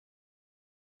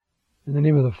In the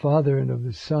name of the Father, and of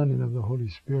the Son, and of the Holy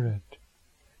Spirit.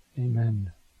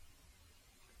 Amen.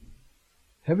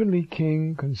 Heavenly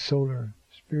King, Consoler,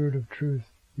 Spirit of truth,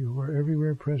 you who are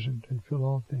everywhere present and fill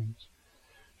all things,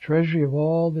 treasury of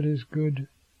all that is good,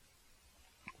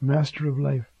 Master of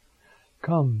life,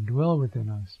 come, dwell within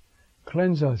us,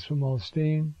 cleanse us from all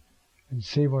stain, and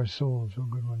save our souls, O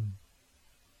good one.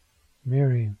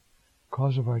 Mary,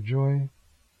 cause of our joy,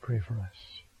 pray for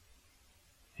us.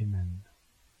 Amen.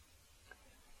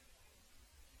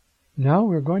 Now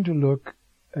we're going to look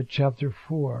at chapter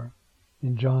 4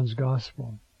 in John's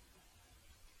Gospel.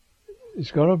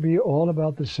 It's going to be all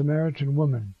about the Samaritan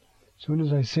woman. As soon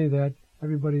as I say that,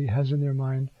 everybody has in their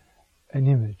mind an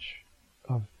image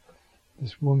of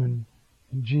this woman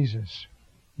and Jesus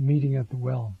meeting at the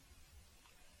well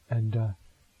and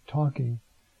talking.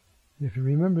 And if you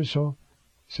remember, so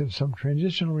some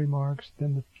transitional remarks,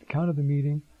 then the account of the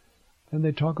meeting, then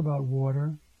they talk about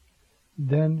water,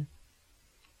 then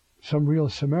some real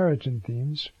Samaritan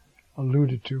themes,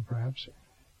 alluded to perhaps.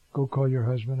 Go call your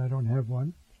husband, I don't have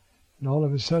one. And all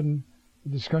of a sudden,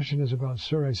 the discussion is about,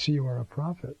 Sir, I see you are a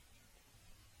prophet.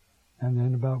 And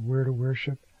then about where to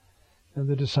worship. And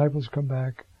the disciples come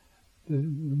back. The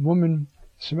woman,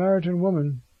 Samaritan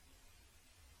woman,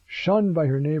 shunned by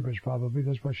her neighbors probably,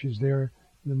 that's why she's there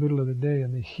in the middle of the day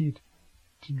in the heat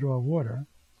to draw water.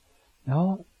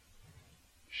 Now,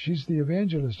 she's the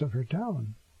evangelist of her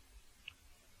town.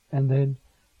 And then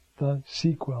the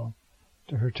sequel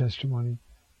to her testimony,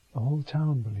 the whole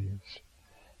town believes.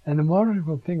 And the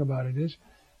wonderful thing about it is,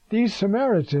 these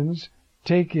Samaritans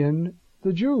take in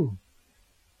the Jew.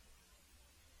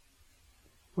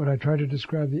 When I try to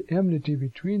describe the enmity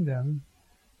between them,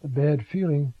 the bad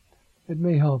feeling, it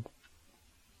may help.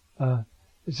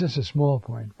 It's just a small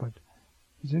point, but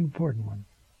it's an important one.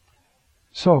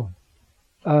 So,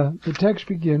 the text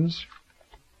begins,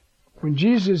 when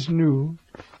Jesus knew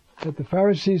that the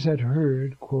Pharisees had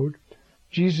heard, quote,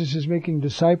 Jesus is making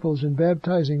disciples and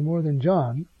baptizing more than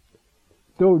John,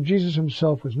 though Jesus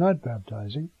himself was not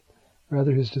baptizing,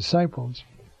 rather his disciples,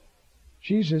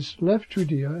 Jesus left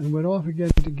Judea and went off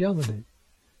again to Galilee.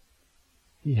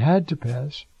 He had to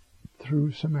pass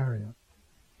through Samaria.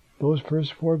 Those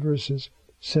first 4 verses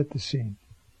set the scene.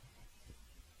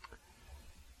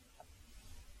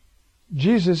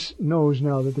 Jesus knows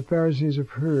now that the Pharisees have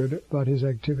heard about his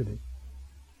activity.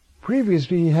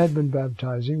 Previously, he had been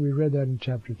baptizing. We read that in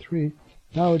chapter 3.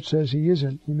 Now it says he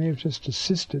isn't. He may have just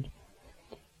assisted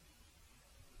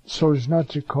so as not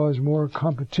to cause more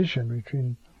competition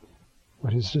between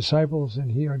what his disciples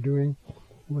and he are doing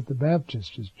and what the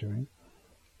Baptist is doing,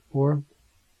 or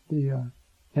the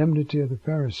enmity of the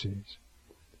Pharisees.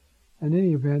 In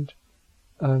any event,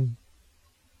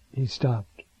 he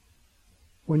stopped.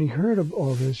 When he heard of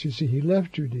all this, you see, he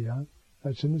left Judea,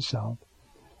 that's in the south,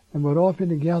 and went off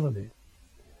into Galilee.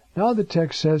 Now the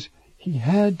text says he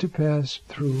had to pass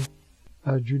through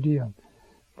Judea.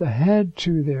 The had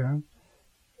to there,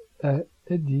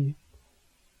 edi,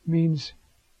 means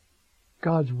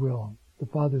God's will, the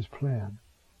Father's plan.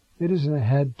 It isn't a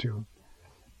had to.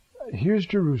 Here's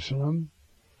Jerusalem,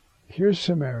 here's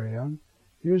Samaria,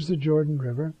 here's the Jordan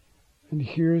River, and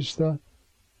here's the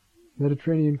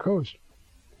Mediterranean coast.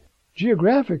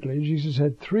 Geographically, Jesus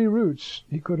had 3 routes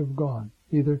he could have gone,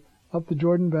 either up the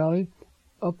Jordan Valley,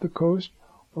 up the coast,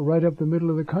 or right up the middle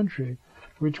of the country,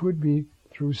 which would be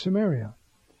through Samaria.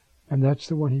 And that's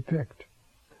the one he picked.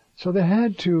 So the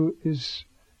had to is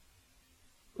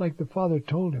like the Father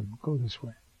told him, go this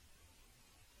way.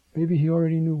 Maybe he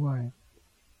already knew why.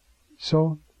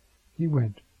 So he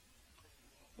went.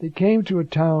 They came to a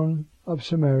town of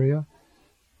Samaria.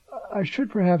 I should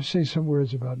perhaps say some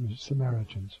words about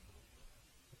Samaritans.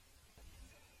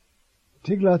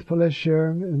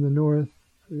 Tiglath-Pileser in the north,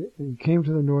 he came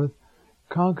to the north,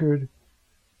 conquered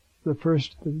the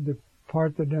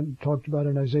part that talked about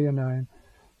in Isaiah 9,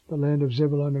 the land of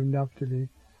Zebulun and Naphtali.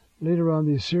 Later on,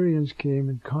 the Assyrians came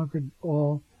and conquered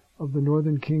all of the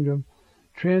northern kingdom,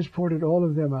 transported all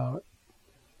of them out.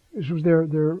 This was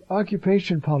their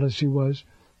occupation policy was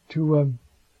to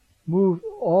move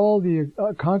all the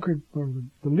conquered, or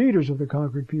the leaders of the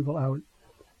conquered people out,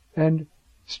 and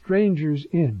strangers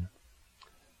in.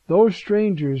 Those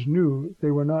strangers knew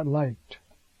they were not liked.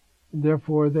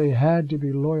 Therefore, they had to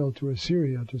be loyal to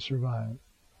Assyria to survive.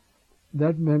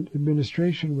 That meant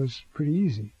administration was pretty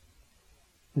easy.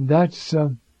 And that's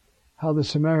how the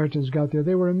Samaritans got there.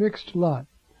 They were a mixed lot.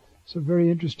 It's a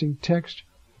very interesting text.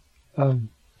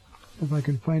 If I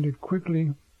can find it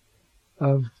quickly,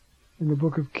 in the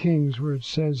book of Kings, where it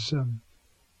says,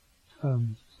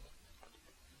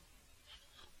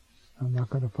 I'm not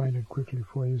going to find it quickly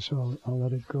for you, so I'll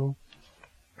let it go.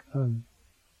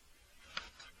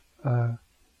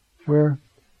 Where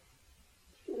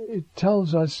it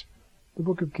tells us, the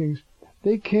book of Kings,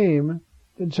 they came,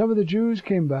 then some of the Jews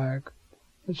came back,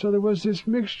 and so there was this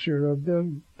mixture of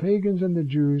the pagans and the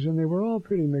Jews, and they were all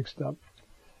pretty mixed up.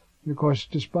 And of course,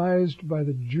 despised by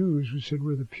the Jews, who said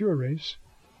we're the pure race,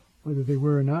 whether they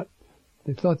were or not,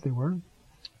 they thought they were.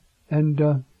 And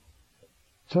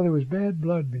so there was bad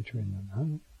blood between them.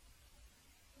 Huh?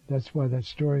 That's why that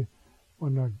story,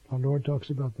 when our Lord talks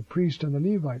about the priest and the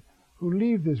Levite, who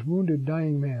leave this wounded,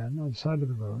 dying man on the side of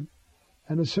the road,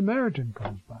 and a Samaritan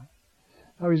comes by.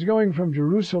 Now he's going from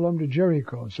Jerusalem to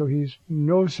Jericho, so he's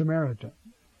no Samaritan.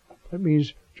 That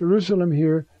means Jerusalem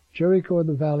here, Jericho in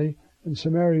the valley, and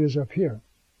Samaria is up here.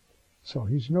 So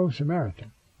he's no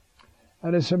Samaritan.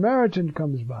 And a Samaritan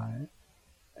comes by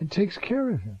and takes care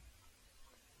of him.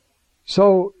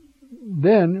 So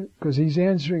then, because he's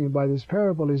answering, by this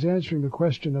parable, he's answering the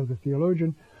question of the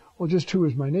theologian, well, just who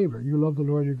is my neighbor? You love the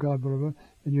Lord your God, blah, blah, blah,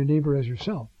 and your neighbor as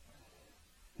yourself.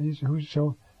 And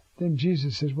so then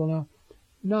Jesus says, well, now,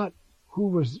 not who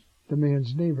was the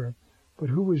man's neighbor, but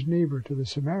who was neighbor to the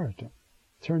Samaritan.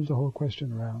 Turns the whole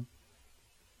question around.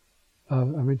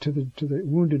 To the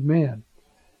wounded man.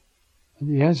 And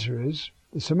the answer is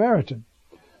the Samaritan.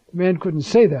 The man couldn't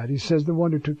say that. He says the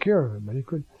one who took care of him. But he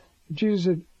could. Jesus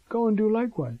said, go and do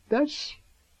likewise. The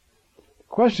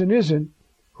question isn't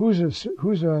who's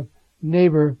a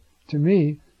neighbor to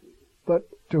me, but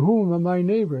to whom am I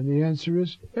neighbor? And the answer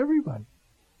is everybody.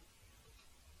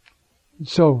 And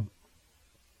so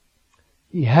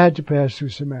he had to pass through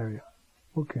Samaria.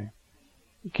 Okay.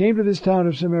 He came to this town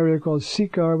of Samaria called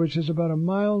Sychar, which is about a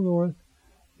mile north,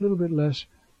 a little bit less,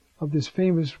 of this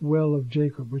famous well of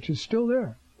Jacob, which is still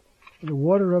there. The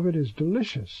water of it is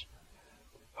delicious.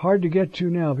 Hard to get to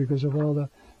now because of all the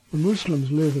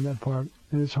Muslims live in that part,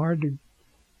 and it's hard to,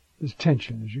 there's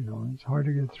tension, as you know, and it's hard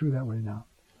to get through that way now.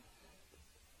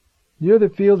 Near the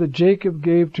field that Jacob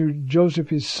gave to Joseph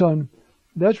his son,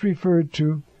 that's referred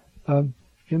to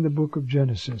in the book of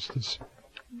Genesis, this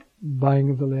buying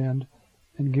of the land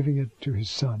and giving it to his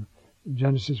son,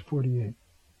 Genesis 48.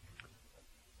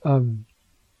 There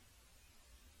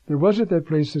was at that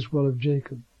place this well of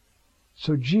Jacob.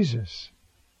 So Jesus,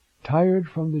 tired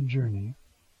from the journey,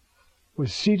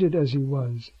 was seated as he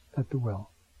was at the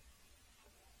well.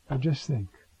 Now just think.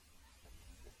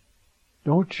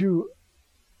 Don't you,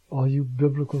 all you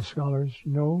biblical scholars,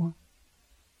 know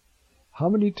how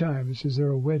many times is there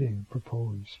a wedding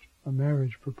proposed, a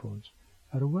marriage proposed,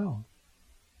 at a well?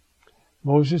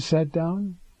 Moses sat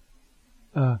down.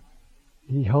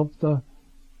 He helped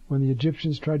when the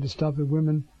Egyptians tried to stop the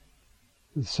women,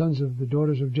 the sons of the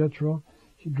daughters of Jethro.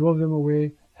 He drove them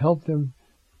away, helped them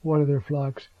water their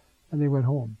flocks, and they went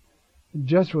home. And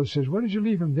Jethro says, what did you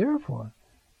leave him there for?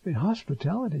 I mean,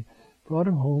 hospitality. Brought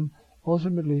him home.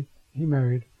 Ultimately, he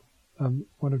married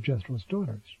one of Jethro's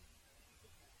daughters.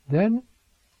 Then,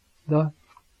 the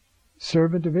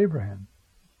servant of Abraham.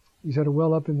 He's at a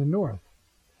well up in the north.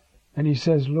 And he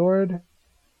says, Lord,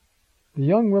 the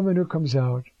young woman who comes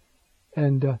out,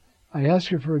 and I ask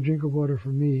her for a drink of water for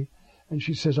me, and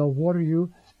she says, I'll water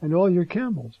you and all your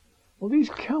camels. Well, these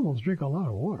camels drink a lot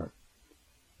of water.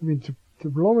 I mean, to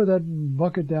lower that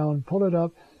bucket down, pull it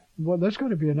up, well, that's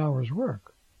going to be an hour's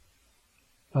work.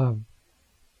 And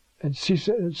she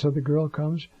said, so the girl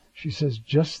comes, she says,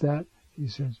 just that. He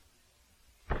says,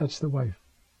 that's the wife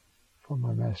for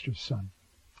my master's son,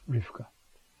 Rivka.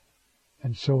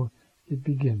 And so it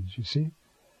begins, you see.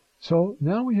 So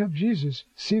now we have Jesus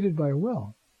seated by a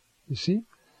well, you see.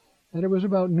 And it was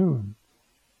about noon.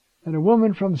 And a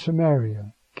woman from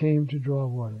Samaria came to draw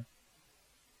water.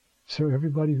 So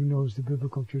everybody who knows the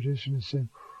biblical tradition is saying,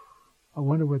 I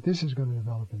wonder what this is going to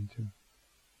develop into.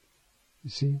 You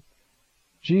see,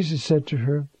 Jesus said to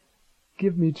her,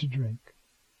 give me to drink.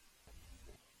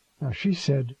 Now she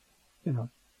said, you know,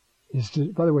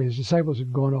 by the way, his disciples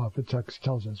had gone off, the text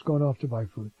tells us, gone off to buy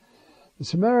food. The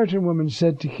Samaritan woman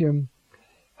said to him,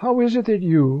 how is it that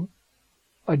you,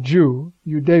 a Jew,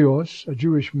 Judeos, a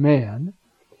Jewish man,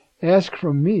 ask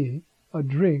from me a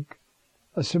drink,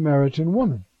 a Samaritan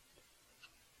woman?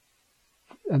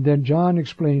 And then John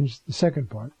explains the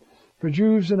second part. For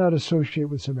Jews do not associate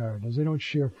with Samaritans. They don't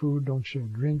share food, don't share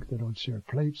drink, they don't share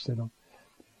plates, they don't.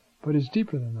 But it's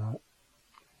deeper than that.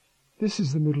 This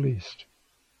is the Middle East.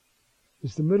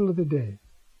 It's the middle of the day.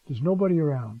 There's nobody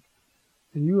around.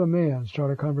 And you, a man,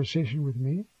 start a conversation with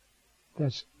me?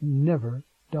 That's never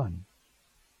done.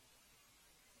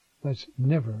 That's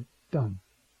never done.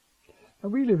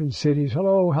 And we live in cities.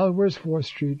 Hello, where's 4th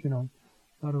Street? You know,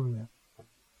 not over there.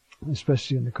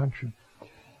 especially in the country.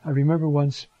 I remember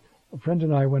once a friend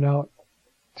and I went out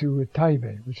to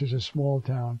Taipei, which is a small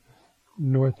town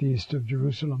northeast of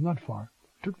Jerusalem, not far.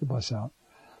 Took the bus out,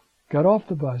 got off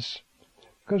the bus,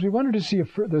 because we wanted to see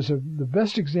the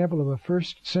best example of a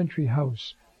first century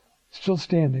house still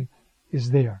standing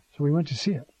is there. So we went to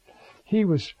see it. He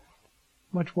was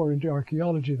much more into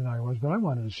archaeology than I was, but I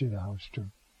wanted to see the house too.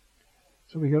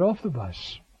 So we got off the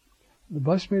bus. The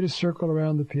bus made a circle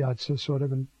around the piazza, sort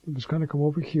of, and it was going to come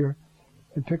over here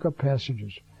and pick up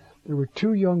passengers. There were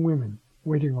 2 young women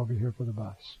waiting over here for the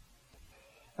bus.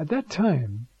 At that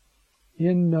time,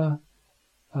 in the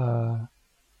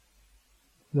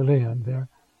land there,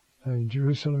 in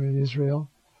Jerusalem and Israel,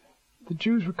 the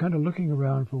Jews were kind of looking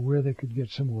around for where they could get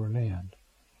some more land.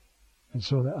 And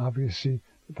so obviously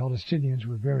the Palestinians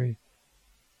were very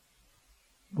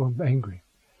angry.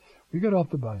 We got off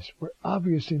the bus. We're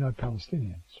obviously not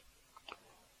Palestinians.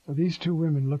 So these 2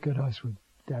 women look at us with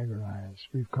dagger eyes.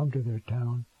 We've come to their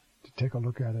town to take a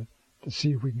look at it, to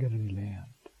see if we can get any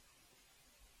land.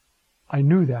 I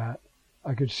knew that.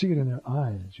 I could see it in their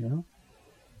eyes, you know.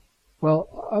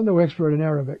 Well, I'm no expert in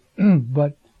Arabic,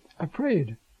 but I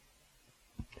prayed.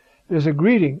 There's a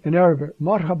greeting in Arabic,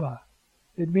 marhaba.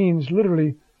 It means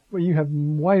literally, well, you have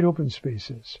wide open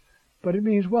spaces, but it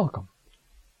means welcome.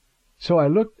 So I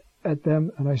looked at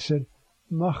them and I said,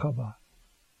 marhaba,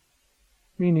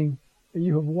 meaning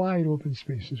you have wide open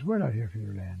spaces. We're not here for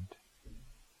your land.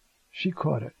 She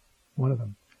caught it, one of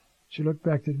them. She looked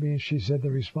back at me and she said the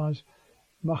response,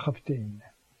 Machabtein,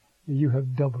 you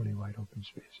have doubly wide open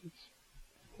spaces.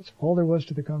 That's all there was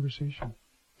to the conversation.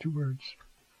 2 words.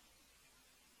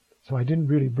 So I didn't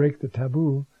really break the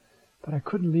taboo, but I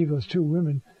couldn't leave those 2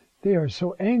 women. They are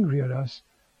so angry at us.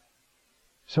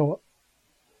 So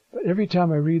but every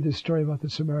time I read this story about the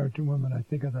Samaritan woman, I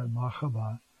think of that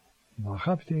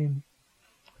Machabtein,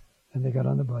 and they got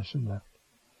on the bus and left.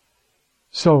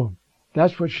 So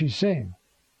that's what she's saying.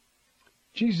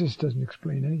 Jesus doesn't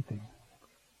explain anything.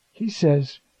 He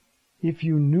says, if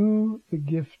you knew the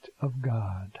gift of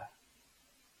God,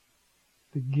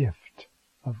 the gift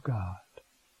of God.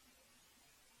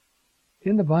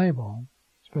 In the Bible,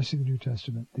 especially the New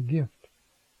Testament, the gift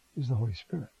is the Holy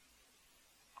Spirit.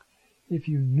 If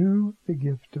you knew the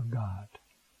gift of God,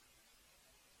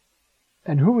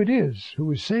 and who it is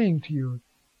who is saying to you,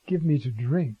 give me to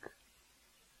drink,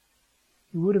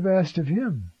 you would have asked of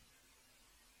him,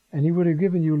 and he would have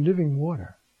given you living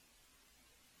water.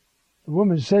 The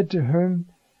woman said to him,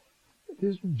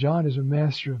 John is a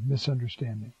master of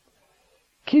misunderstanding.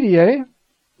 Kyrie,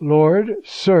 Lord,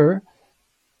 Sir,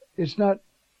 it's not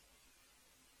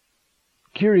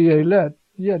Kyrie let,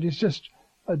 yet it's just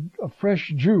a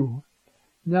fresh Jew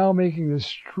now making this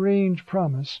strange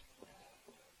promise.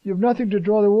 You have nothing to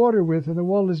draw the water with, and the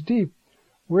well is deep.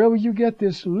 Where will you get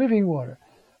this living water?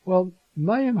 Well,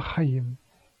 Mayim Chayim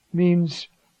means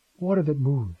water that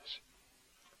moves.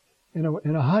 In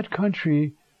a hot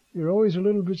country, you're always a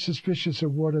little bit suspicious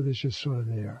of water that's just sort of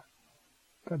there.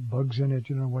 Got bugs in it,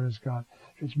 you know what it's got.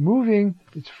 If it's moving,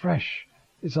 it's fresh,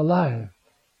 it's alive,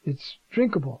 it's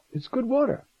drinkable, it's good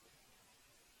water.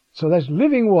 So that's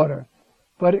living water,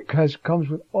 but it comes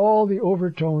with all the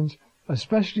overtones,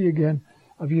 especially again,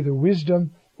 of either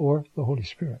wisdom or the Holy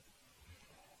Spirit.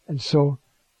 And so,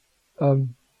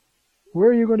 where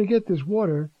are you going to get this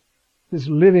water, this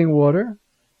living water?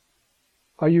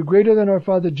 Are you greater than our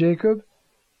father Jacob?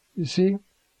 You see,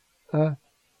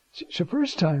 it's the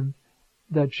first time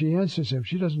that she answers him.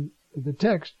 She doesn't, the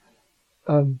text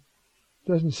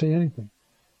doesn't say anything.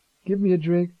 Give me a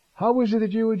drink. How is it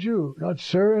that you a Jew? Not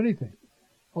sir, anything.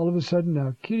 All of a sudden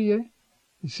now, Kyrie,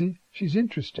 you see, she's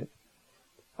interested.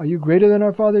 Are you greater than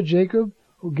our father Jacob,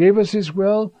 who gave us his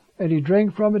well, and he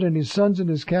drank from it, and his sons and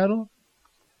his cattle?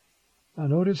 Now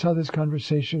notice how this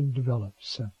conversation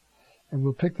develops. And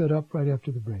we'll pick that up right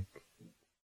after the break.